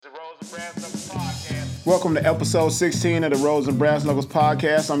Rose and Brass Knuckles Podcast. Welcome to episode 16 of the Rose and Brass Knuckles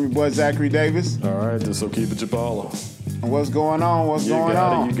Podcast. I'm your boy Zachary Davis. All right, this will keep it Jabala. And what's going on? You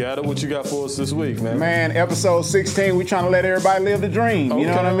got it. What you got for us this week, man? Man, episode 16, we trying to let everybody live the dream. You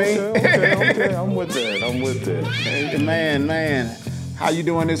know what I mean? Okay. I'm with that. Man. How you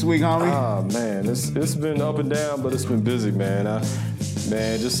doing this week, homie? Man, it's been up and down, but it's been busy, man.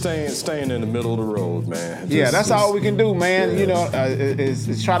 Just staying in the middle of the road, man. That's all we can do, man. Yeah. You know,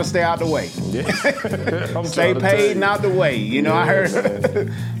 is try to stay out the way. Yeah. Stay paid and out the way. You know, I heard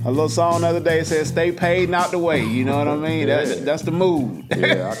a little song the other day that said, stay paid and out the way. You know what I mean? Yeah. That's the mood.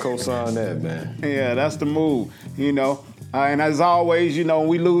 Yeah, I co-sign that, man. Yeah, that's the move, you know. And as always, you know, when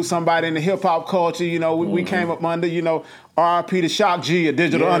we lose somebody in the hip-hop culture, you know, we came up under, you know, RIP to Shock G of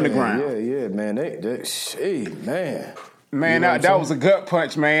Digital Underground. Yeah, man. Man. Man, that was a gut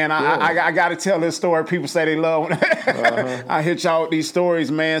punch, man. I got to tell this story. People say they love when I hit y'all with these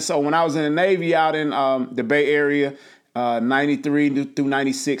stories, man. So when I was in the Navy out in the Bay Area, 93 through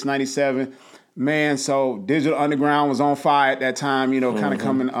 96, 97, man, so Digital Underground was on fire at that time, you know, kind of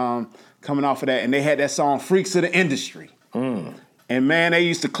coming off of that. And they had that song, Freaks of the Industry. And man, they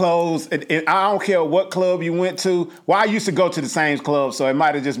used to close. And I don't care what club you went to. Well, I used to go to the same club, so it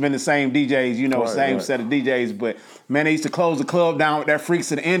might have just been the same DJs, you know, same set of DJs. But man, they used to close the club down with that Freaks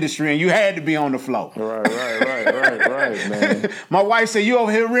of the Industry, and you had to be on the floor. Right, man. My wife said, "You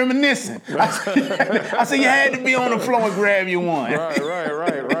over here reminiscing." I said, "You had to be on the floor and grab you one."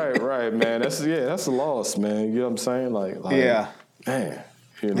 Right, man. That's a loss, man. You know what I'm saying? Like man.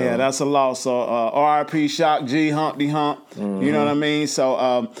 You know. Yeah, that's a loss. So RIP Shock G, Humpty Hump. You know what I mean?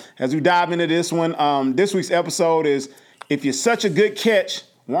 So as we dive into this one, this week's episode is, if you're such a good catch,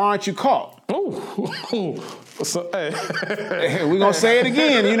 why aren't you caught? So, hey. We're going to say it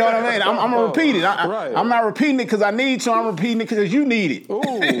again. You know what I mean? I'm going to repeat it. Right. I'm not repeating it because I need to. I'm repeating it because you need it.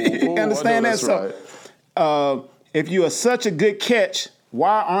 You understand that? Right. So if you are such a good catch,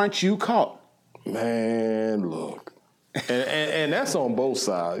 why aren't you caught? Man, look. And that's on both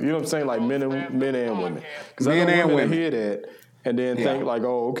sides. You know what I'm saying? Like men and women. Because I know women hear that and then think like,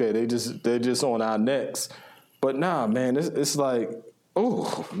 oh, okay, they're just on our necks. But nah, man, it's like,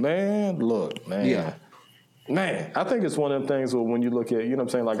 oh, man, look, man. Yeah. Man, I think it's one of them things where when you look at, you know what I'm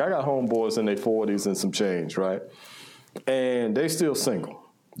saying? Like I got homeboys in their 40s and some change, right? And they still single.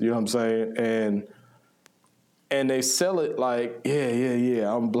 You know what I'm saying? And they sell it like,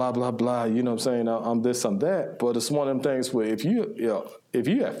 yeah, I'm blah, blah, blah. You know what I'm saying? I'm this, I'm that. But it's one of them things where if you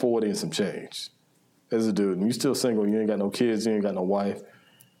at 40 and some change as a dude and you still single, you ain't got no kids, you ain't got no wife,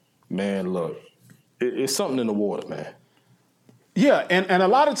 man, look, it's something in the water, man. Yeah, and a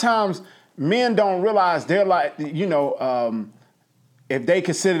lot of times men don't realize they're like, you know, if they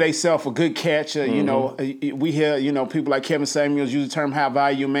consider themselves a good catcher, you know, we hear, you know, people like Kevin Samuels use the term high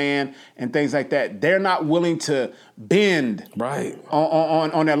value man and things like that. They're not willing to bend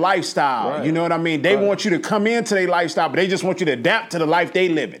on their lifestyle. Right. You know what I mean? They want you to come into their lifestyle, but they just want you to adapt to the life they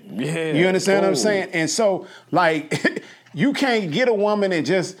live in. Yeah. You understand what I'm saying? And so, like, you can't get a woman and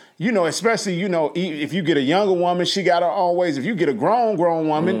just, you know, especially, you know, if you get a younger woman, she got her own ways. If you get a grown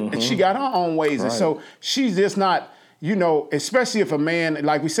woman, she got her own ways. Right. And so she's just not, you know, especially if a man,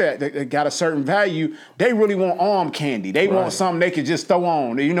 like we said, they got a certain value, they really want arm candy. They want something they can just throw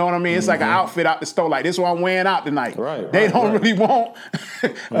on. You know what I mean? It's like an outfit out the store. Like, this is what I'm wearing out tonight. They don't really want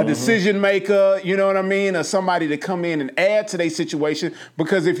a decision maker, you know what I mean, or somebody to come in and add to their situation.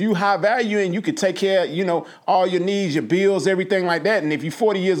 Because if you high value and you can take care of, you know, all your needs, your bills, everything like that. And if you're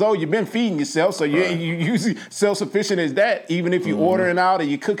 40 years old, you've been feeding yourself. So you're usually self-sufficient as that, even if you're ordering out or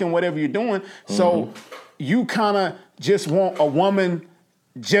you're cooking, whatever you're doing. So you kind of just want a woman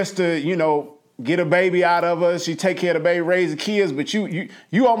just to, you know, get a baby out of her. She take care of the baby, raise the kids, but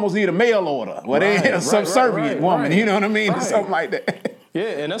you almost need a mail order. Well, they a subservient woman, you know what I mean? Or something like that.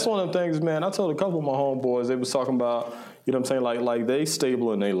 Yeah, and that's one of them things, man. I told a couple of my homeboys, they was talking about, you know what I'm saying, like they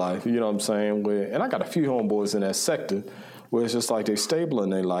stable in their life, you know what I'm saying? And I got a few homeboys in that sector where it's just like they stable in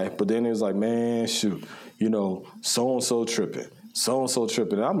their life, but then it was like, man, shoot, you know, so-and-so tripping.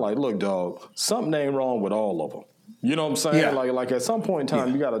 And I'm like, look, dog, something ain't wrong with all of them. You know what I'm saying? Yeah. Like at some point in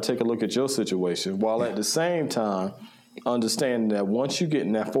time, you got to take a look at your situation while at the same time understanding that once you get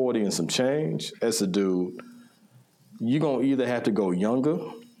in that 40 and some change as a dude, you're going to either have to go younger,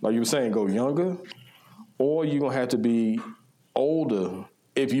 like you were saying, go younger, or you're going to have to be older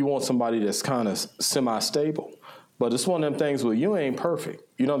if you want somebody that's kind of semi-stable. But it's one of them things where you ain't perfect.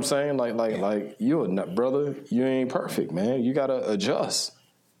 You know what I'm saying? Like you're a nut, brother. You ain't perfect, man. You got to adjust.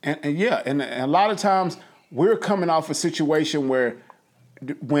 And a lot of times we're coming off a situation where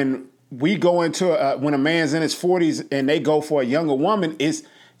when we go into when a man's in his 40s and they go for a younger woman,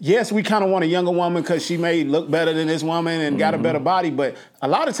 yes, we kind of want a younger woman because she may look better than this woman and got a better body, but a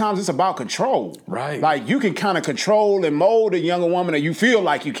lot of times it's about control. Right. Like you can kind of control and mold a younger woman, or you feel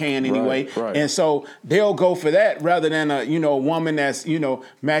like you can anyway. Right. And so they'll go for that rather than a woman that's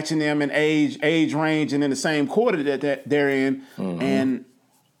matching them in age range and in the same quarter that they're in. And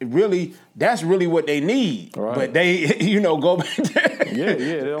really, that's really what they need. Right. But they go back there. Yeah,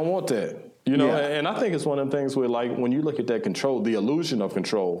 they don't want that. And I think it's one of them things where, like, when you look at that control, the illusion of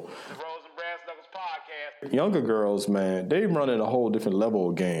control. The Rose and Brass Knuckles podcast. Younger girls, man, they run in a whole different level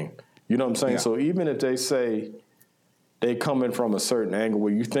of game. You know what I'm saying? Yeah. So even if they say they come in from a certain angle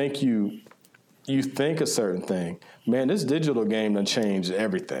where you think a certain thing, man, this digital game done changed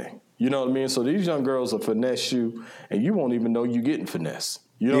everything. You know what I mean? So these young girls will finesse you, and you won't even know you're getting finesse.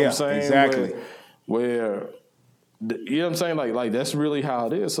 You know what I'm saying? Exactly. Where you know what I'm saying? Like that's really how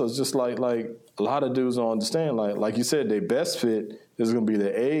it is. So it's just like a lot of dudes don't understand. Like you said, their best fit is going to be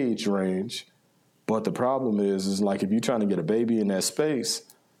the age range. But the problem is like if you're trying to get a baby in that space,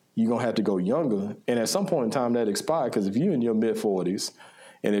 you're going to have to go younger. And at some point in time, that expires because if you're in your mid-40s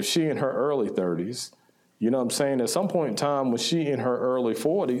and if she in her early 30s, you know what I'm saying? At some point in time when she in her early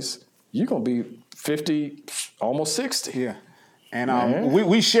 40s, you're going to be 50, almost 60. Yeah. And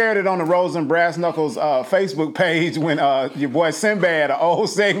we shared it on the Rose and Brass Knuckles Facebook page when your boy Sinbad, an old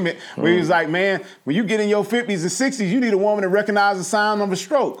segment, where he was like, man, when you get in your 50s and 60s, you need a woman to recognize the sign of a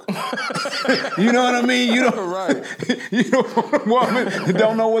stroke. You know what I mean? You don't, Right. You don't want a woman that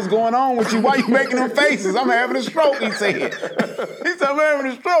don't know what's going on with you. Why you making them faces? I'm having a stroke, he said. He said, I'm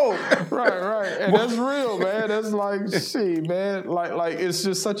having a stroke. Right. And that's real, man. That's like, shit, man. Like it's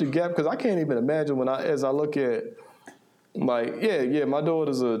just such a gap because I can't even imagine as I look at, like, yeah, my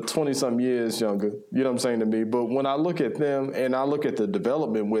daughter's 20-something years younger, you know what I'm saying to me? But when I look at them and I look at the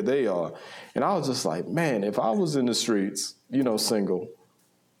development where they are, and I was just like, man, if I was in the streets, single,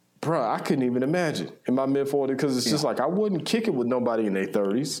 bro, I couldn't even imagine in my mid-40s because it's just like I wouldn't kick it with nobody in their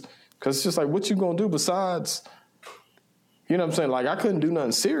 30s because it's just like, what you gonna do besides... You know what I'm saying? Like, I couldn't do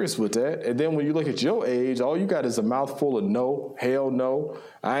nothing serious with that. And then when you look at your age, all you got is a mouthful of no, hell no,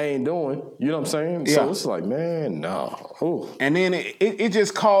 I ain't doing. You know what I'm saying? Yeah. So it's like, man, no. Ooh. And then it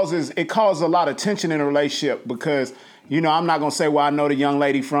just causes a lot of tension in a relationship because, I'm not going to say where I know the young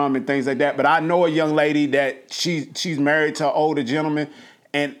lady from and things like that, but I know a young lady that she's married to an older gentleman.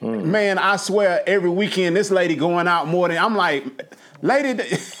 And, man, I swear every weekend this lady going out more than, I'm like, lady,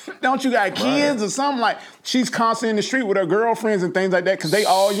 don't you got kids or something? Like, she's constantly in the street with her girlfriends and things like that because they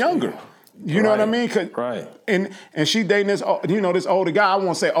all younger. You know what I mean? Right. And she dating this, this older guy. I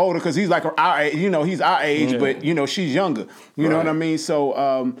won't say older because he's like our age, he's our age, but, she's younger. You know what I mean?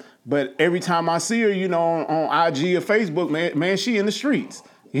 So, but every time I see her, on IG or Facebook, man, she in the streets.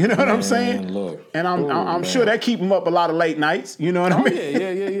 You know what I'm saying? Look. And I'm sure that keep him up a lot of late nights. You know what I mean? Yeah.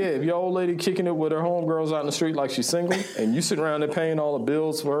 If your old lady kicking it with her homegirls out in the street like she's single, and you sitting around there paying all the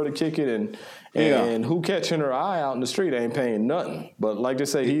bills for her to kick it, and who catching her eye out in the street ain't paying nothing. But like they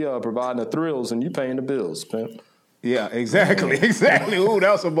say, he providing the thrills and you paying the bills, pimp. Yeah, exactly. Ooh,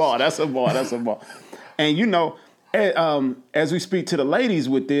 that's a ball. And as we speak to the ladies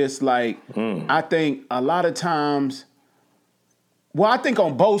with this, like I think a lot of times. Well, I think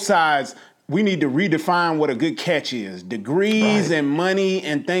on both sides, we need to redefine what a good catch is. Degrees and money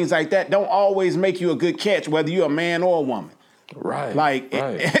and things like that don't always make you a good catch, whether you're a man or a woman. Right.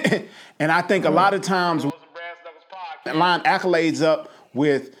 And I think a lot of times, Rose and Brass Knuckles podcast. line accolades up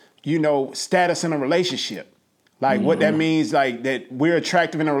with, status in a relationship. Like what that means, like that we're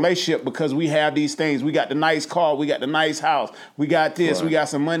attractive in a relationship because we have these things. We got the nice car, we got the nice house, we got this, we got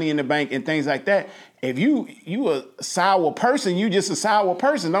some money in the bank and things like that. If you a sour person, you just a sour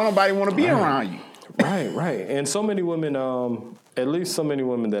person. Don't nobody want to be around you. Right. And so many women, at least so many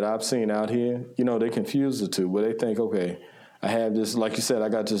women that I've seen out here, they confuse the two where they think, okay, I have this, like you said, I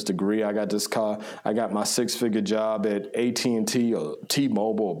got this degree, I got this car, I got my 6-figure job at AT&T or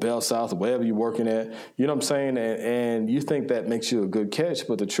T-Mobile or Bell South or wherever you're working at. You know what I'm saying? And you think that makes you a good catch,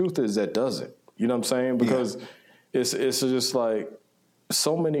 but the truth is that doesn't. You know what I'm saying? Because it's just like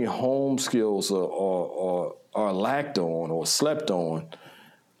so many home skills are lacked on or slept on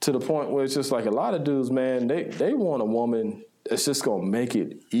to the point where it's just like a lot of dudes, man, they want a woman that's just going to make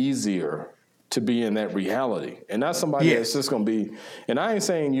it easier to be in that reality. And not somebody that's just going to be, and I ain't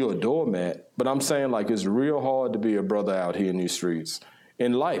saying you're a doormat, but I'm saying like it's real hard to be a brother out here in these streets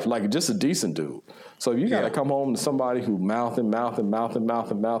in life, like just a decent dude. So if you got to come home to somebody who mouthing, type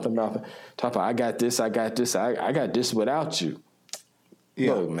of, I got this, I got this without you.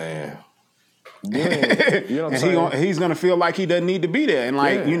 Yeah. Look, man. You know what I'm saying? He's going to feel like he doesn't need to be there. And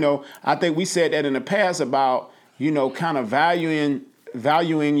like, I think we said that in the past about, kind of valuing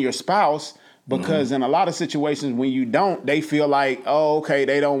valuing your spouse. Because in a lot of situations when you don't, they feel like, oh, okay,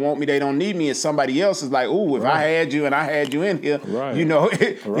 they don't want me, they don't need me. And somebody else is like, ooh, if I had you and I had you in here, you know,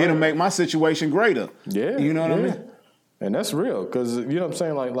 it'll make my situation greater. Yeah. You know what I mean? And that's real. Because, you know what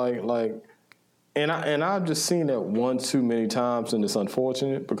I'm saying? Like, and I've just seen that one too many times, and it's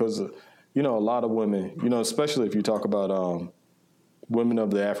unfortunate because, you know, a lot of women, you know, especially if you talk about women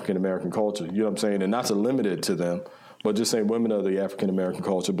of the African-American culture, you know what I'm saying? And not to limit it to them, but just saying women of the African-American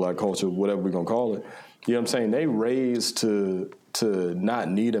culture, black culture, whatever we're going to call it, you know what I'm saying? They raised to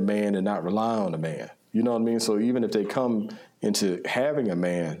not need a man and not rely on a man. You know what I mean? So even if they come into having a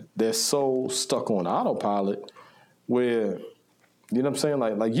man, they're so stuck on autopilot where, you know what I'm saying?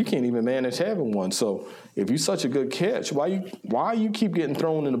 Like you can't even manage having one. So if you're such a good catch, why you keep getting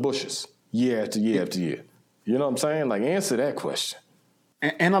thrown in the bushes year after year after year? You know what I'm saying? Like, answer that question.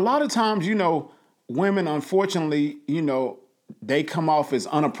 And a lot of times, you know, women, unfortunately, you know, they come off as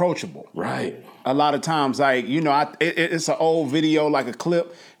unapproachable. Right. A lot of times, like, you know, it's an old video, like a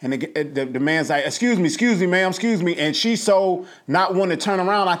clip, and the man's like, excuse me, ma'am, excuse me. And she's so not wanting to turn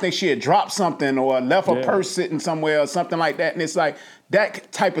around, I think she had dropped something or left her purse sitting somewhere or something like that. And it's like,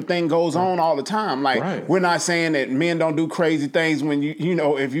 that type of thing goes on all the time. Like, we're not saying that men don't do crazy things when you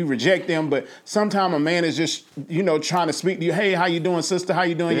know, if you reject them, but sometimes a man is just, you know, trying to speak to you. Hey, how you doing, sister? How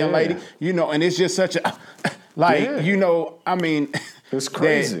you doing, young lady? You know, and it's just such a, like, you know, I mean. It's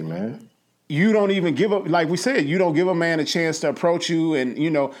crazy, man. You don't even give up, like we said, you don't give a man a chance to approach you and, you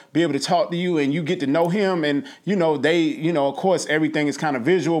know, be able to talk to you and you get to know him. And, you know, of course, everything is kind of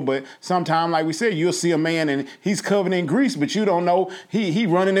visual, but sometimes, like we said, you'll see a man and he's covered in grease, but you don't know he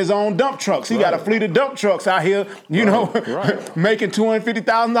running his own dump trucks. He got a fleet of dump trucks out here, you know, making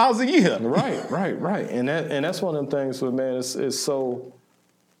 $250,000 a year. Right. And that's one of them things where, man, it's so,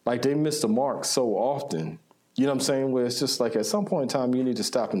 like, they miss the mark so often. You know what I'm saying? Where it's just like at some point in time, you need to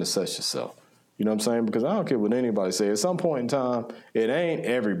stop and assess yourself. You know what I'm saying? Because I don't care what anybody says. At some point in time, it ain't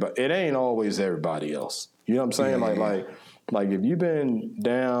everybody. It ain't always everybody else. You know what I'm saying? Like if you've been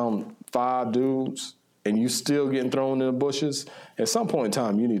down 5 dudes and you still getting thrown in the bushes, at some point in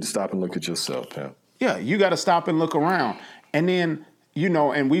time, you need to stop and look at yourself, man. Yeah, you got to stop and look around. And then, you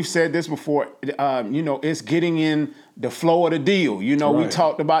know, and we've said this before, you know, it's getting in the flow of the deal. You know, we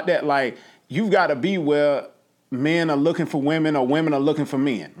talked about that. Like, you've got to be where men are looking for women or women are looking for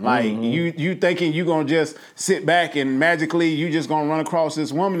men. Like, you thinking you going to just sit back and magically you just going to run across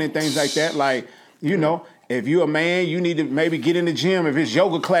this woman and things like that. Like, you know, if you're a man, you need to maybe get in the gym. If it's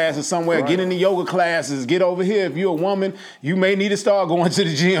yoga class or somewhere, get in the yoga classes. Get over here. If you're a woman, you may need to start going to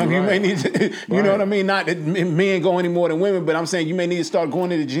the gym. You may need to, you know what I mean? Not that men go any more than women, but I'm saying you may need to start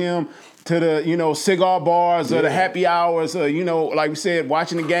going to the gym, to the, you know, cigar bars or the happy hours, or, you know, like we said,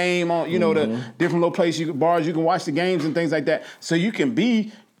 watching the game on, you know, the different little places, bars you can watch the games and things like that. So you can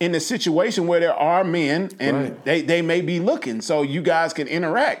be in a situation where there are men and they may be looking, so you guys can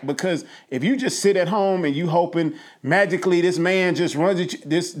interact. Because if you just sit at home and you hoping magically this man just runs at you,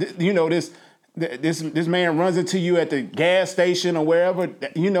 this man runs into you at the gas station or wherever,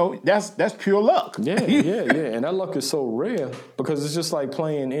 you know, that's pure luck. Yeah. And that luck is so rare because it's just like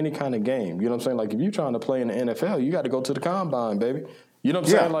playing any kind of game. You know what I'm saying? Like, if you're trying to play in the NFL, you got to go to the combine, baby. You know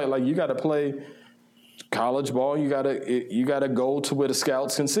what I'm saying? Like you got to play college ball. You gotta go to where the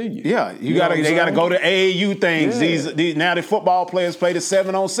scouts can see you. Yeah, they gotta go to AAU things. These now the football players play the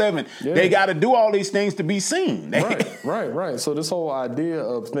 7-on-7. Yeah. They gotta do all these things to be seen. Right. So this whole idea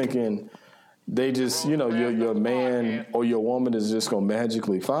of thinking they just, you know, your man or your woman is just gonna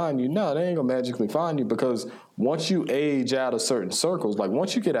magically find you. No, they ain't gonna magically find you, because once you age out of certain circles, like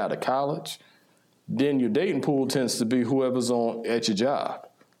once you get out of college, then your dating pool tends to be whoever's on at your job.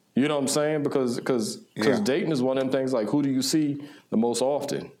 You know what I'm saying? Because dating is one of them things, like, who do you see the most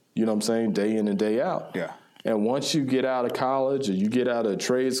often? You know what I'm saying? Day in and day out. Yeah. And once you get out of college or you get out of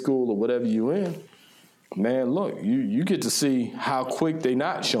trade school or whatever you in, man, look, you get to see how quick they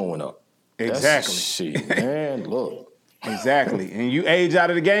not showing up. Exactly. Shit, man, look. Exactly. And you age out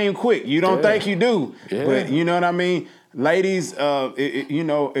of the game quick. You don't think you do. Yeah. But you know what I mean? Ladies, you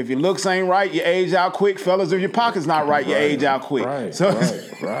know, if your looks ain't right, you age out quick. Fellas, if your pocket's not right, you age out quick. Right.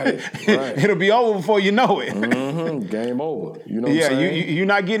 It'll be over before you know it. Mm-hmm. Game over. You know what I'm saying? You're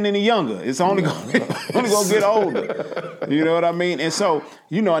not getting any younger. It's only going to get older. You know what I mean? And so,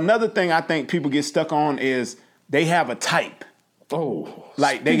 you know, another thing I think people get stuck on is they have a type. Oh,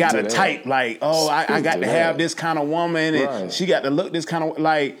 like they got a type. Like, I got to have this kind of woman, and she got to look this kind of,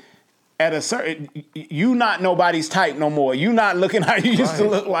 like, at a certain, you not nobody's type no more. You not looking how you used to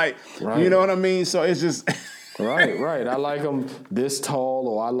look like. You know what I mean? So it's just Right. I like them this tall,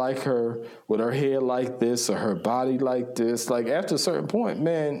 or I like her with her hair like this, or her body like this. Like after a certain point,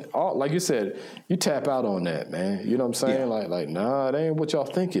 man, like you said, you tap out on that, man. You know what I'm saying? Yeah. Like, nah, it ain't what y'all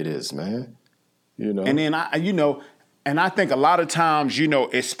think it is, man. You know. And then I think a lot of times,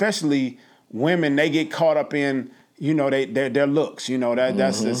 especially women, they get caught up in, their looks.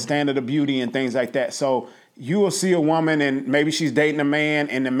 That's the standard of beauty and things like that. So you will see a woman and maybe she's dating a man,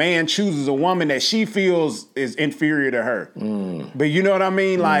 and the man chooses a woman that she feels is inferior to her. But you know what I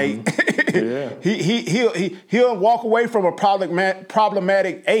mean? Like he'll walk away from a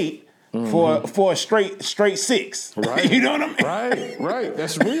problematic 8 for a straight 6. Right. You know what I mean? Right.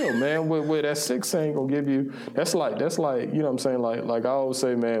 That's real, man. Where that 6 ain't gonna give you. That's like you know what I'm saying. Like I always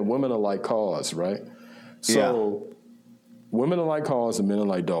say, man, women are like cars, right? So. Women are like cars and men are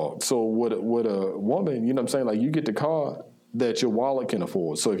like dogs. So with a woman, you know what I'm saying, like you get the car that your wallet can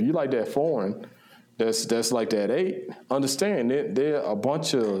afford. So if you like that foreign, that's like that 8, understand there are a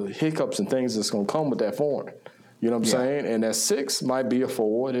bunch of hiccups and things that's going to come with that foreign. You know what I'm saying? And that 6 might be a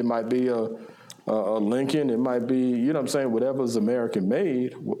Ford. It might be a Lincoln. It might be, you know what I'm saying, whatever's American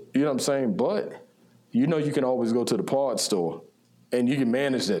made. You know what I'm saying? But you can always go to the parts store and you can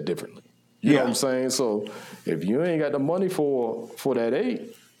manage that differently. You know what I'm saying? So if you ain't got the money for that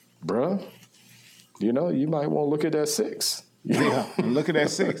 8, bruh, you might want to look at that 6. Yeah, look at that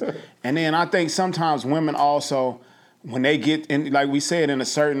 6. And then I think sometimes women also, when they get in, like we said, in a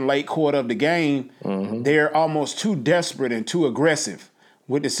certain late quarter of the game, they're almost too desperate and too aggressive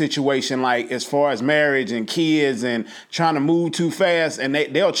with the situation, like as far as marriage and kids and trying to move too fast, and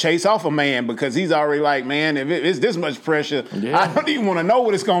they'll chase off a man because he's already like, man, if it's this much pressure, I don't even want to know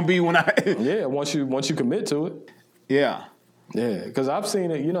what it's going to be when I... once you commit to it. Yeah, because I've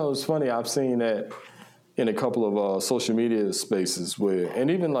seen it, it's funny, I've seen that in a couple of social media spaces where,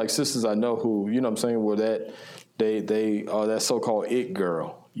 and even like sisters I know who, you know what I'm saying, where that they are that so-called it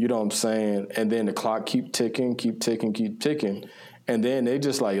girl, you know what I'm saying, and then the clock keep ticking, and then they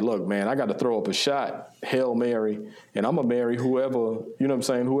just like, look, man, I got to throw up a shot, Hail Mary, and I'm going to marry whoever, you know what I'm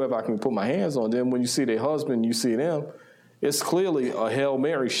saying, whoever I can put my hands on. Then when you see their husband, you see them, it's clearly a Hail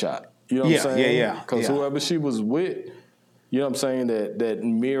Mary shot. You know what I'm saying? Yeah. Because whoever she was with, you know what I'm saying, that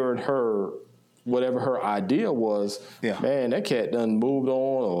mirrored her, whatever her idea was, man, that cat done moved on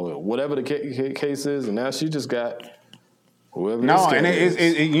or whatever the case is, and now she just got... Whoever and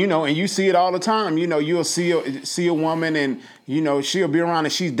and you see it all the time. You'll see a woman, and she'll be around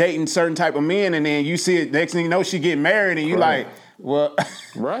and she's dating certain type of men, and then you see it. Next thing you know, she get married, and you like, well,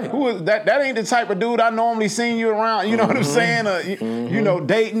 who is that? That ain't the type of dude I normally seen you around. You know what I'm saying?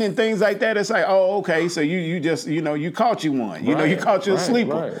 Dating and things like that. It's like, oh, okay, so you just you caught you one. You caught you a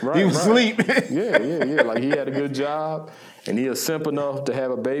sleeper. He was asleep. Yeah. Like he had a good job, and he is simp enough to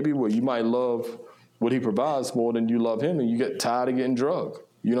have a baby where you might love what he provides more than you love him, and you get tired of getting drugged.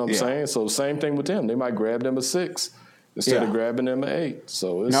 You know what I'm saying? So same thing with them. They might grab them a 6 instead of grabbing them an 8.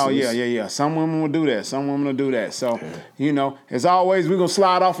 So it's, Some women will do that. So, as always, we're going to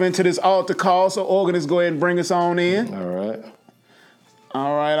slide off into this altar call. So organist, go ahead and bring us on in.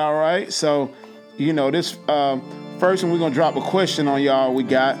 All right. So, this first one, we're going to drop a question on y'all we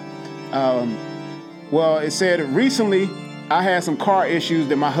got. It said, recently, I had some car issues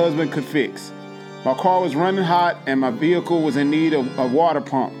that my husband could fix. My car was running hot and my vehicle was in need of a water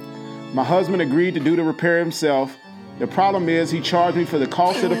pump. My husband agreed to do the repair himself. The problem is he charged me for the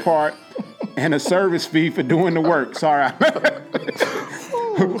cost of the part and a service fee for doing the work. Sorry.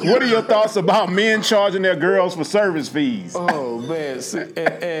 What are your thoughts about men charging their girls for service fees? Oh, man. See,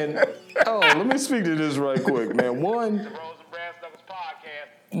 let me speak to this right quick, man. One,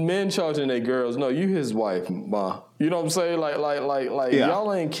 men charging their girls. No, you his wife, ma. You know what I'm saying? Like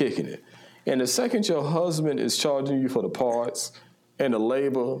y'all ain't kicking it. And the second your husband is charging you for the parts and the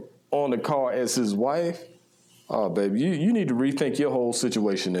labor on the car as his wife, oh, baby, you need to rethink your whole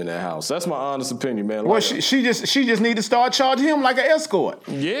situation in that house. That's my honest opinion, man. Well, she just need to start charging him like an escort.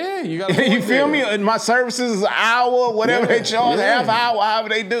 Yeah, you got to you feel me? My services is an hour, whatever they charge, half hour, however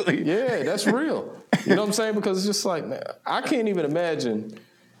they do. Yeah, that's real. You know what I'm saying? Because it's just like, man, I can't imagine,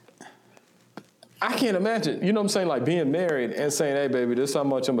 you know what I'm saying, like being married and saying, hey, baby, this is how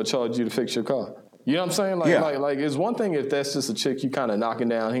much I'm going to charge you to fix your car. You know what I'm saying? Like it's one thing if that's just a chick you kind of knocking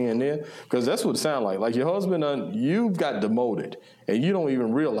down here and there, because that's what it sounds like. Like your husband, you've got demoted, and you don't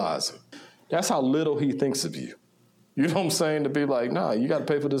even realize it. That's how little he thinks of you. You know what I'm saying? To be like, nah, you got to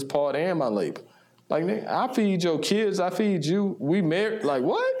pay for this part and my labor. Like, I feed your kids, I feed you, we married. Like,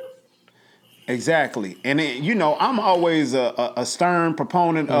 what? Exactly. And, I'm always a stern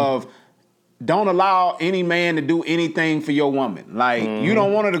proponent of don't allow any man to do anything for your woman. Like, you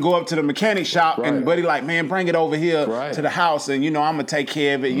don't want her to go up to the mechanic shop and buddy like, man, bring it over here to the house and, I'm going to take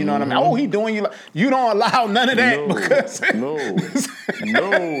care of it. You know what I mean? Oh, he doing you. You don't allow none of that because... No,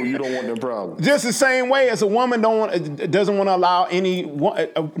 you don't want them problems. Just the same way as a woman doesn't want to allow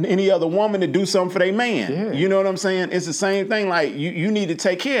any other woman to do something for their man. Yeah. You know what I'm saying? It's the same thing. Like, you need to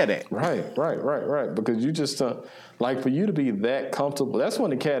take care of that. Right. Because you just... like, for you to be that comfortable, that's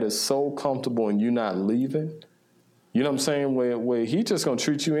when the cat is so comfortable and you not leaving. You know what I'm saying? Where he just gonna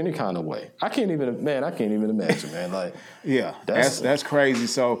treat you any kind of way. I can't even imagine, man. Like, yeah, that's crazy.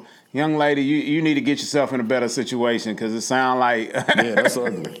 So, young lady, you need to get yourself in a better situation because it sounds like yeah, that's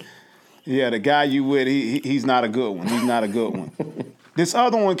ugly. Yeah, the guy you with, he's not a good one. He's not a good one. This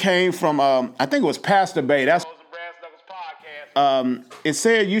other one came from I think it was Pastor Bay. That's it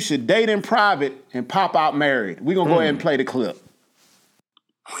said you should date in private and pop out married. We're gonna go ahead and play the clip.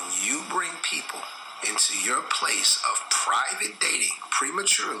 When you bring people into your place of private dating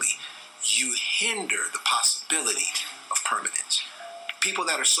prematurely, you hinder the possibility of permanence. People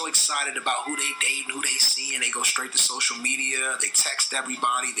that are so excited about who they date and who they see, and they go straight to social media, they text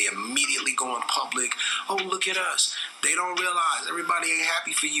everybody, they immediately go in public, oh, look at us. They don't realize everybody ain't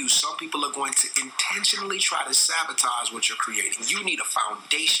happy for you. Some people are going to intentionally try to sabotage what you're creating. You need a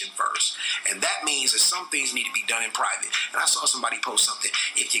foundation first, and that means that some things need to be done in private. And I saw somebody post something,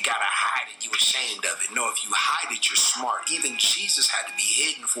 if you gotta hide it, you ashamed of it. No, if you hide it, you're smart. Even Jesus had to be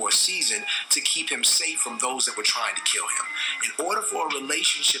hidden for a season to keep him safe from those that were trying to kill him. In order for a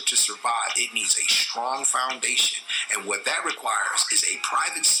relationship to survive, it needs a strong foundation. And what that requires is a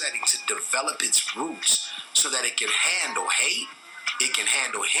private setting to develop its roots so that it can handle hate, it can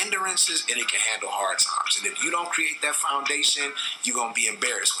handle hindrances, and it can handle hard times. And if you don't create that foundation, you're going to be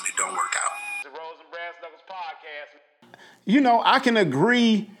embarrassed when it don't work out. The Rose and Brass Knuckles podcast. I can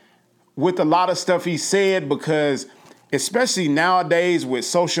agree with a lot of stuff he said because especially nowadays with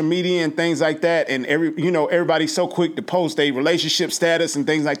social media and things like that, and everybody's so quick to post a relationship status and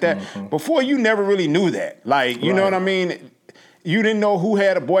things like that. Mm-hmm. Before, you never really knew that. Like, you know what I mean? You didn't know who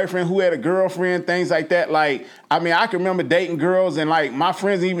had a boyfriend, who had a girlfriend, things like that. Like, I mean, I can remember dating girls and like my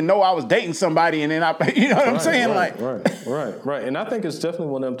friends didn't even know I was dating somebody, and then you know what I'm saying? Right. And I think it's definitely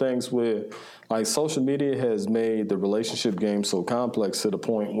one of them things where like social media has made the relationship game so complex to the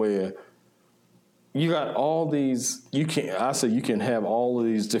point where you got all these, you can have all of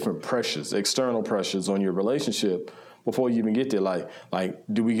these different pressures, external pressures on your relationship before you even get there. Like,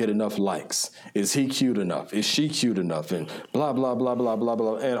 do we get enough likes? Is he cute enough? Is she cute enough? And blah, blah, blah, blah, blah,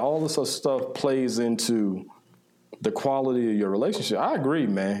 blah. And all this other stuff plays into the quality of your relationship. I agree,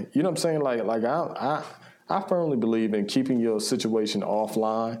 man. You know what I'm saying? Like I firmly believe in keeping your situation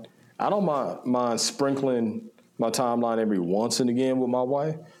offline. I don't mind sprinkling my timeline every once and again with my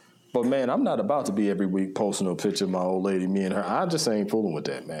wife. But, man, I'm not about to be every week posting a picture of my old lady, me and her. I just ain't fooling with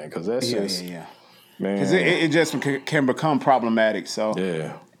that, man, because that's Yeah. Man. Because it just can become problematic. So,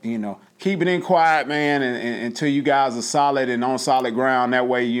 keep it in quiet, man, and until you guys are solid and on solid ground. That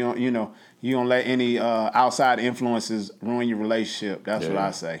way, you don't let any outside influences ruin your relationship. That's what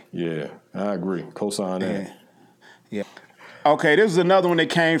I say. Yeah, I agree. Co-sign that. Yeah. Okay, this is another one that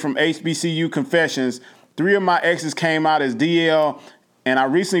came from HBCU Confessions. 3 of my exes came out as DL, and I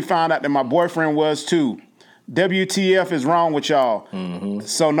recently found out that my boyfriend was too. WTF is wrong with y'all? Mm-hmm.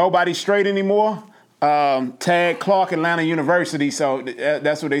 So nobody straight anymore? Tag Clark Atlanta University. So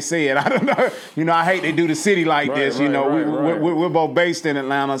that's what they said. I don't know. I hate they do the city like this. We're both based in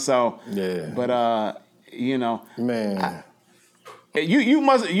Atlanta. So but man.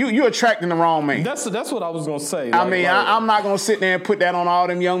 You're attracting the wrong man. That's what I was gonna say. I'm not gonna sit there and put that on all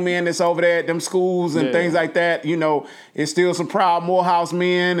them young men that's over there at them schools and things like that. It's still some proud Morehouse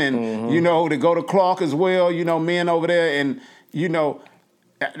men and to go to Clark as well. Men over there and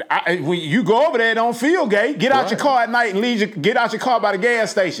when you go over there, don't feel gay. Get out your car at night and get out your car by the gas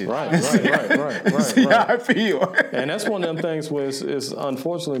station. Right. See how I feel. And that's one of them things where it's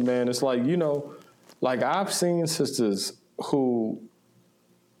unfortunately, man. It's like like I've seen sisters who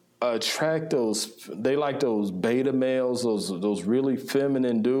attract they like those beta males, those really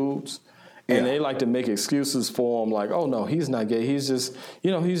feminine dudes, and they like to make excuses for them, like, oh no, he's not gay, he's just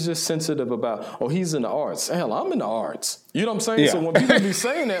he's just sensitive about, he's in the arts. Hell, I'm in the arts. You know what I'm saying? So when people be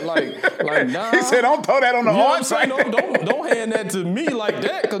saying that, like nah, he said, don't throw that on the arts. Don't hand that to me like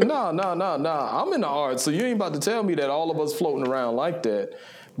that, cause nah, I'm in the arts, so you ain't about to tell me that all of us floating around like that.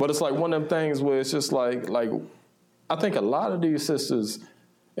 But it's like one of them things where it's just like I think a lot of these sisters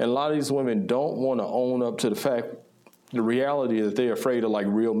and a lot of these women don't want to own up to the reality that they're afraid of like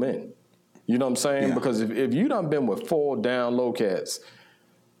real men. You know what I'm saying? Yeah. Because if you done been with 4 down low cats,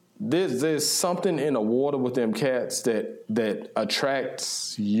 there's something in the water with them cats that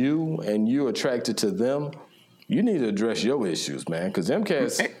attracts you and you attracted to them. You need to address your issues, man, because them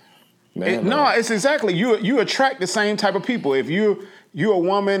cats. No, it's exactly you attract the same type of people. If you're a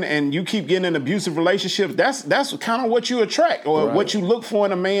woman and you keep getting in abusive relationships, that's kind of what you attract, or what you look for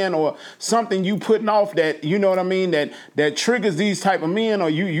in a man, or something you putting off that, you know what I mean, that triggers these type of men, or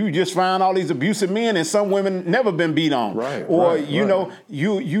you just find all these abusive men, and some women never been beat on, or you know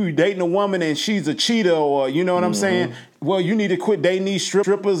you dating a woman and she's a cheater, or you know what I'm saying. Well, you need to quit dating these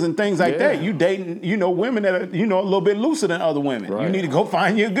strippers and things like that. You dating, women that are, a little bit looser than other women. You need to go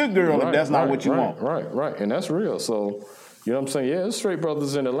find you a good girl if that's not what you want. Right. And that's real. So, you know what I'm saying? Yeah, there's straight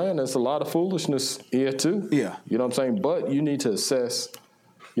brothers in Atlanta. There's a lot of foolishness here, too. Yeah. You know what I'm saying? But you need to assess,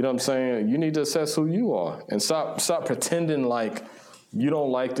 you know what I'm saying? You need to assess who you are and stop pretending like you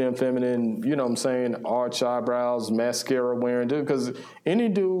don't like them feminine, you know what I'm saying, arch eyebrows, mascara wearing dude. Because any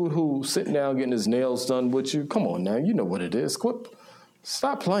dude who's sitting down getting his nails done with you, come on now, you know what it is.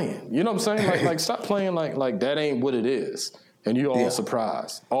 Stop playing. You know what I'm saying? Like stop playing like that ain't what it is. And you're all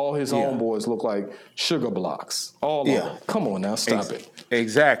surprised. All his homeboys look like sugar blocks. All of them. Come on now, stop it.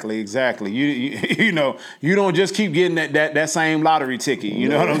 Exactly. You don't just keep getting that same lottery ticket. You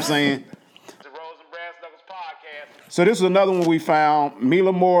know what I'm saying? So this is another one we found.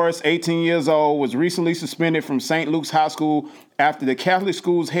 Mila Morris, 18 years old, was recently suspended from St. Luke's High School after the Catholic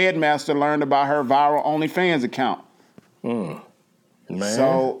school's headmaster learned about her viral OnlyFans account. Man.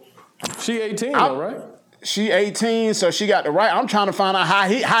 So she 18 though, right? She 18, so she got the right. I'm trying to find out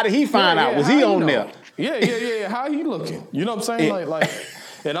how did he find out? Was he on there? Yeah. How he looking? You know what I'm saying? Like,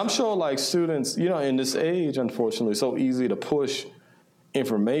 and I'm sure like students, in this age, unfortunately, it's so easy to push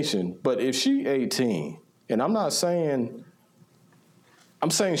information. But if she 18, and I'm saying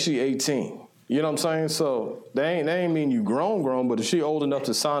she 18. You know what I'm saying? So they ain't mean you grown, but if she old enough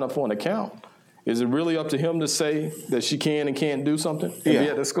to sign up for an account, is it really up to him to say that she can and can't do something and be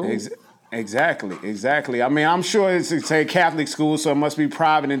at the school? Exactly. I mean, I'm sure it's a Catholic school, so it must be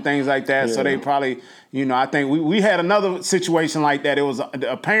private and things like that. Yeah. So they probably, I think we had another situation like that. It was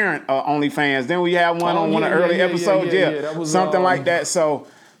a parent OnlyFans. Then we had one on one of the early episodes. Yeah, that was, something like that. So,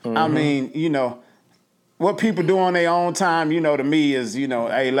 I mean, what people do on their own time, to me is,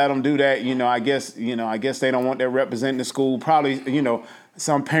 hey, let them do that. I guess they don't want that representing the school. Probably,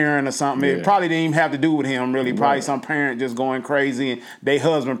 some parent or something. Yeah. It probably didn't even have to do with him, really. Probably some parent just going crazy and their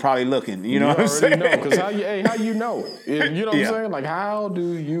husband probably looking. You know what I'm saying? Because how you know? You know what I'm saying? Like, how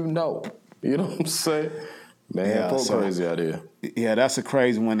do you know? You know what I'm saying? Man, folks crazy out here. Yeah, that's a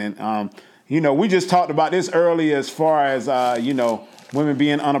crazy one. And, we just talked about this earlier as far as, women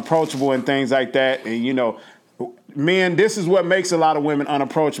being unapproachable and things like that. And, men, this is what makes a lot of women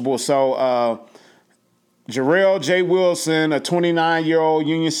unapproachable. So, Jarrell J. Wilson, a 29-year-old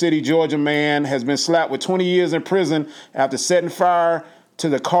Union City, Georgia man, has been slapped with 20 years in prison after setting fire to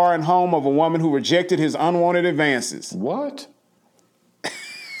the car and home of a woman who rejected his unwanted advances. What?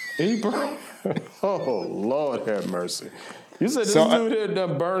 Oh, Lord have mercy. You said this dude had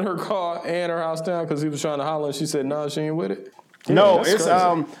done burned her car and her house down because he was trying to holler and she said, no, she ain't with it? Yeah, no, it's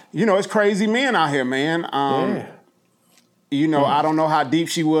crazy. It's crazy men out here, man. I don't know how deep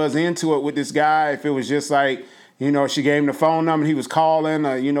she was into it with this guy. If it was just like, she gave him the phone number, he was calling,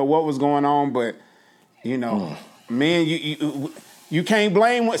 what was going on. But, men, you can't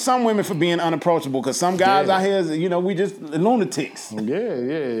blame some women for being unapproachable because some guys out here, we just lunatics.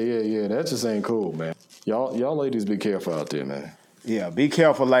 Yeah. That just ain't cool, man. Y'all ladies be careful out there, man. Yeah, be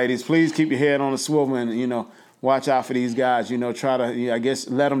careful, ladies. Please keep your head on the swivel and, watch out for these guys. Try to, I guess,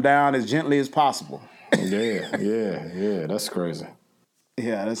 let them down as gently as possible. Yeah. That's crazy.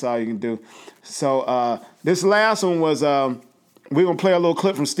 Yeah, that's all you can do. So this last one was, we're going to play a little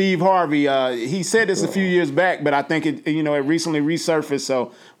clip from Steve Harvey. He said this a few years back, but I think it recently resurfaced,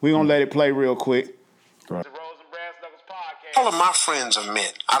 so we're going to let it play real quick. Right. The Rose and Brass Knuckles podcast. All of my friends are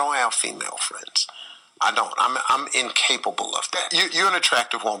men. I don't have female friends. I don't. I'm incapable of that. You're an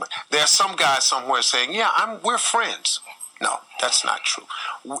attractive woman. There's some guy somewhere saying, we're friends. No, that's not true.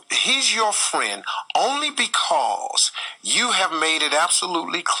 He's your friend only because you have made it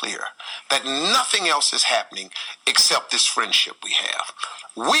absolutely clear that nothing else is happening except this friendship we have.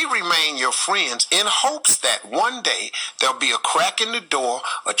 We remain your friends in hopes that one day there'll be a crack in the door,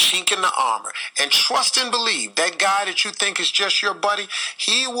 a chink in the armor. And trust and believe that guy that you think is just your buddy,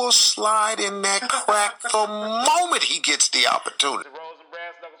 he will slide in that crack the moment he gets the opportunity. The Rose and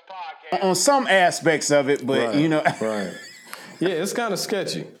Brass Knuckles podcast. On some aspects of it, but Right. Yeah, it's kind of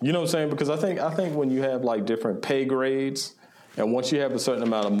sketchy. You know what I'm saying? Because I think when you have like different pay grades, and once you have a certain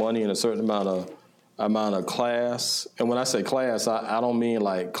amount of money and a certain amount of amount of class. And when I say class, I don't mean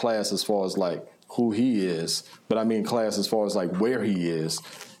like class as far as like who he is, but I mean class as far as like where he is.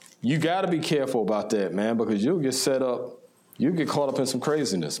 You got to be careful about that, man, because you'll get set up. You get caught up in some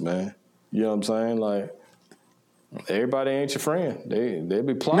craziness, man. You know what I'm saying? Like, everybody ain't your friend. They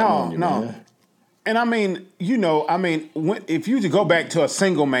be plotting on you, man. And I mean, if you go back to a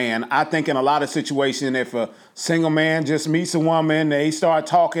single man, I think in a lot of situations, if a single man just meets a woman, they start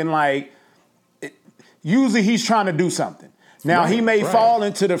talking like, usually he's trying to do something. Now, he may fall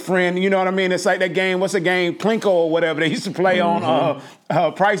into the friend, you know what I mean? It's like that game, what's the game? Plinko or whatever they used to play on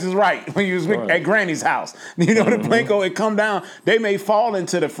Price is Right when you was at Granny's house. You know, the Plinko, it come down. They may fall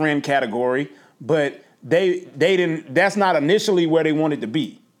into the friend category, but they didn't, that's not initially where they wanted to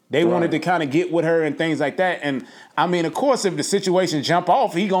be. They wanted to kind of get with her and things like that. And, I mean, of course, if the situation jump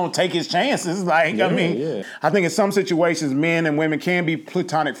off, he going to take his chances. Like, I think in some situations, men and women can be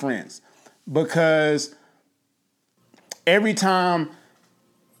platonic friends because every time,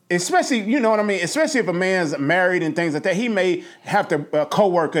 especially, you know what I mean? Especially if a man's married and things like that, he may have a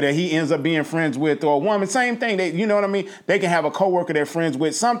coworker that he ends up being friends with, or a woman, same thing. You know what I mean? They can have a coworker they're friends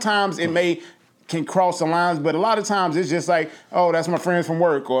with. Sometimes it can cross the lines, but a lot of times it's just like, oh, that's my friend from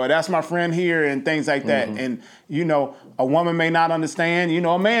work, or that's my friend here, and things like that. And, you know, a woman may not understand, you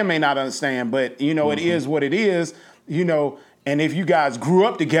know, a man may not understand, but, you know, it is what it is, you know. And if you guys grew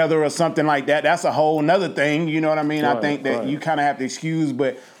up together or something like that, that's a whole nother thing. You know what I mean? I think that you kind of have to excuse,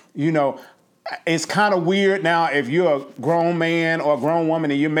 but, you know, it's kind of weird now if you're a grown man or a grown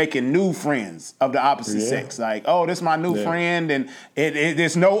woman and you're making new friends of the opposite sex. Like, oh, this is my new friend, and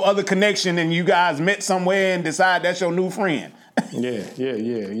there's no other connection, and you guys met somewhere and decide that's your new friend. I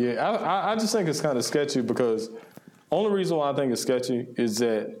just think it's kind of sketchy because only reason why I think it's sketchy is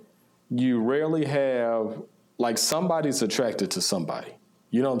that you rarely have, like, somebody's attracted to somebody.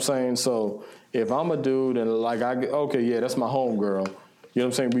 You know what I'm saying? So if I'm a dude and like that's my homegirl. You know what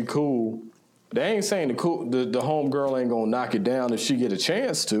I'm saying? We cool. They ain't saying the homegirl ain't gonna knock it down if she get a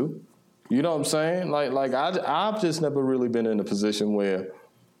chance to. You know what I'm saying? Like I've just never really been in a position where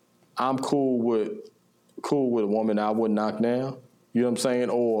I'm cool with a woman I wouldn't knock down. You know what I'm saying?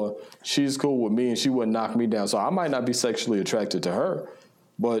 Or she's cool with me and she wouldn't knock me down. So I might not be sexually attracted to her,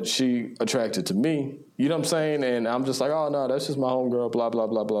 but she attracted to me. You know what I'm saying? And I'm just like, oh no, that's just my homegirl. Blah blah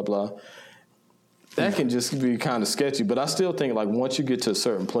blah blah blah. That can just be kind of sketchy, but I still think like once you get to a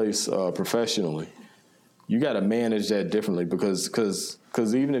certain place professionally, you got to manage that differently because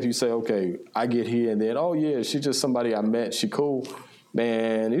even if you say, okay, I get here and then, oh yeah, she's just somebody I met, she cool,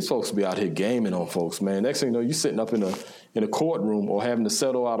 man, these folks be out here gaming on folks, man. Next thing you know, you sitting up in a courtroom or having to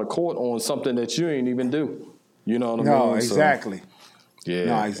settle out of court on something that you ain't even do. You know what I mean? No, exactly. So, yeah.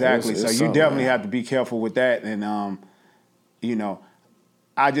 No, exactly. So you definitely have to be careful with that, and you know.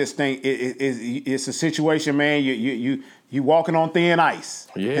 I just think it's a situation, man. You walking on thin ice,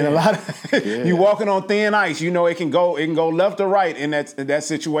 and a lot of you walking on thin ice. You know, it can go left or right in that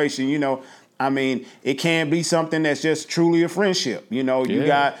situation. You know, I mean, it can be something that's just truly a friendship. You know,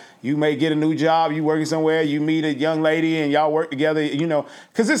 you may get a new job, you working somewhere, you meet a young lady, and y'all work together. You know,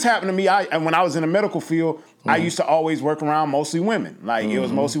 because this happened to me. When I was in the medical field. I used to always work around mostly women. Like, it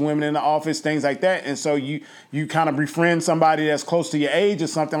was mostly women in the office, things like that. And so you kind of befriend somebody that's close to your age or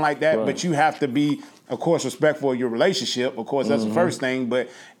something like that, but you have to be, of course, respectful of your relationship. Of course, that's the first thing, but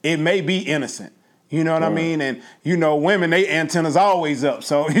it may be innocent. You know what I mean? And, you know, women, they antennas always up.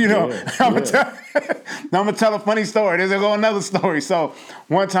 So, you know, I'm going to tell a funny story. There's going to go another story. So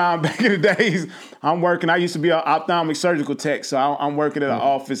one time back in the days, I'm working. I used to be an ophthalmic surgical tech. So I'm working at an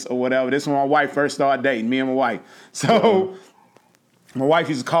office or whatever. This is when my wife first started dating, me and my wife. So my wife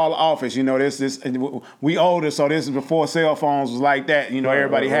used to call the office. You know, we older, so this is before cell phones was like that. You know,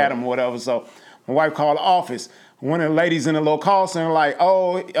 everybody had them or whatever. So my wife called the office. One of the ladies in the little call center like,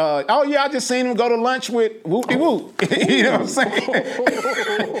 oh yeah, I just seen him go to lunch with Whoop-de-Whoop. You know what I'm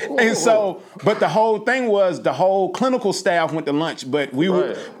saying? And so, but the whole thing was the whole clinical staff went to lunch, but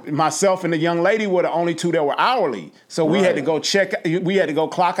myself and the young lady were the only two that were hourly. So we had to go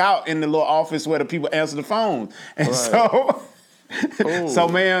clock out in the little office where the people answer the phone. And so... So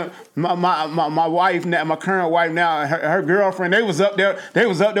man, my wife now, my current wife now, her girlfriend, they was up there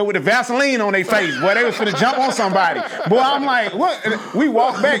with the Vaseline on their face. Boy, they was finna jump on somebody. Boy, I'm like, what? We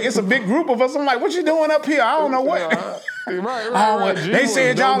walk back. It's a big group of us. I'm like, what you doing up here? I don't know what. Right. They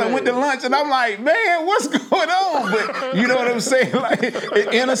said y'all went to lunch, and I'm like, man, what's going on? But you know what I'm saying? Like,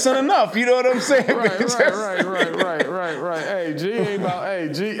 innocent enough. You know what I'm saying? Right. Hey, G ain't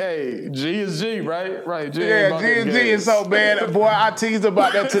about. G is G, right? Right. G ain't about G is G. And so, man, boy, I teased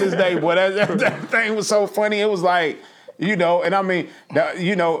about that to this day. Boy, that thing was so funny. It was like, You know, and I mean,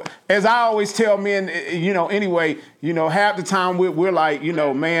 you know, as I always tell men, you know, anyway, you know, half the time we're like, you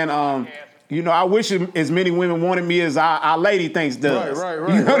know, man, you know, I wish as many women wanted me as our lady thinks does.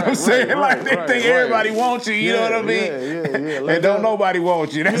 Right. You know what I'm saying? Like they think everybody wants you. You know what I mean? Yeah. And don't nobody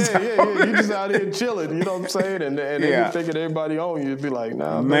want you. That's You just out here chilling. You know what I'm saying? And you thinking everybody on you. It'd be like,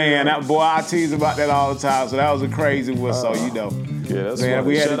 nah. Man, I tease about that all the time. So that was a crazy one. So you know, yeah, that's man, funny.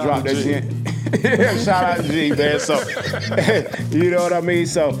 we had Shout to drop out that to shit. Shout out to G, man. So you know what I mean.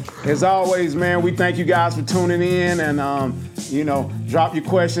 So as always, man, we thank you guys for tuning in, and you know, drop your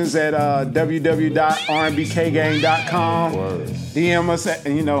questions at www.rnbkgang.com. DM us at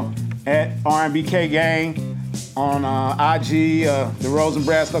at RNBKgang on IG, the Rose and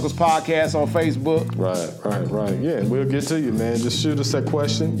Brass Knuckles podcast on Facebook. Right. Yeah, we'll get to you, man. Just shoot us that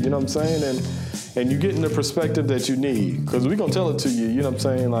question, you know what I'm saying? And you're getting the perspective that you need. Because we're going to tell it to you, you know what I'm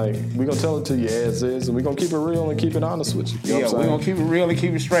saying? Like, we're going to tell it to you as is, and we're going to keep it real and keep it honest with you. You know what I'm we're going to keep it real and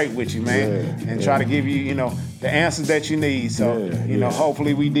keep it straight with you, man. And try to give you, you know, the answers that you need. So, you know,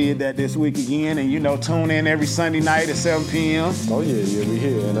 hopefully we did that this week again. And, you know, tune in every Sunday night at 7 p.m. Oh, yeah, we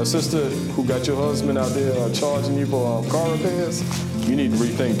here. And a sister who got your husband out there charging you for car repairs, you need to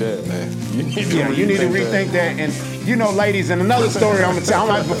rethink that, man. You need to rethink that. And, you know, ladies, and another story I'm going to tell. I'm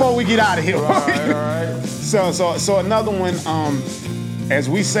like, before we get out of here. All right. So another one, as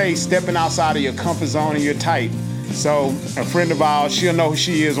we say, stepping outside of your comfort zone and your type. So a friend of ours, she'll know who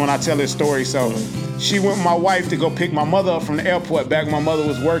she is when I tell this story. So she went with my wife to go pick my mother up from the airport back when my mother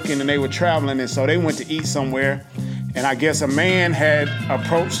was working and they were traveling. And so they went to eat somewhere. And I guess a man had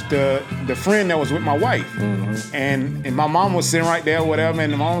approached the friend that was with my wife. Mm-hmm. And my mom was sitting right there or whatever.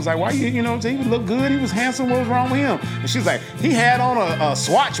 And the mom was like, why you know, he looked good. He was handsome. What was wrong with him? And she's like, he had on a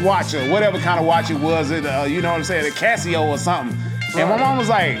Swatch watch or whatever kind of watch it was. You know what I'm saying? A Casio or something. And my mom was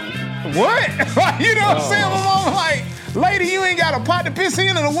like, what? You know what I'm saying? My mom was like, lady, you ain't got a pot to piss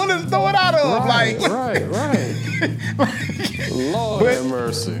in and a window to throw it out of. Right. Lord have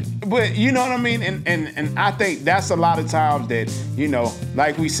mercy. But you know what I mean? And I think that's a lot of times that, you know,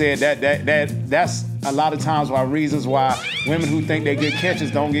 like we said, that's a lot of times reasons why women who think they get catches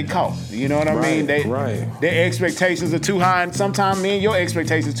don't get caught. You know what I mean? Their expectations are too high, and sometimes your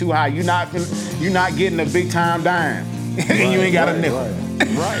expectations are too high. You're not getting a big time dime. And you ain't got a nickel.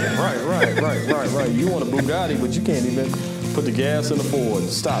 Right. You want a Bugatti, but you can't even put the gas in the Ford.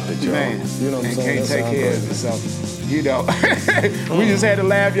 Stop it, y'all. Man, you know what I'm saying? Can't take care of it. So, you know, we just had to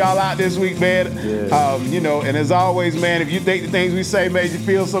laugh y'all out this week, man. Yeah. You know, and as always, man, if you think the things we say made you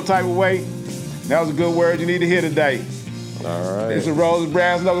feel some type of way, that was a good word you need to hear today. All right. It's the Rose and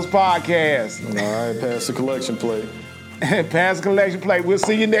Brass Knuckles podcast. All right, pass the collection plate. Pass the collection plate. We'll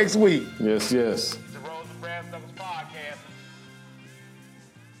see you next week. Yes.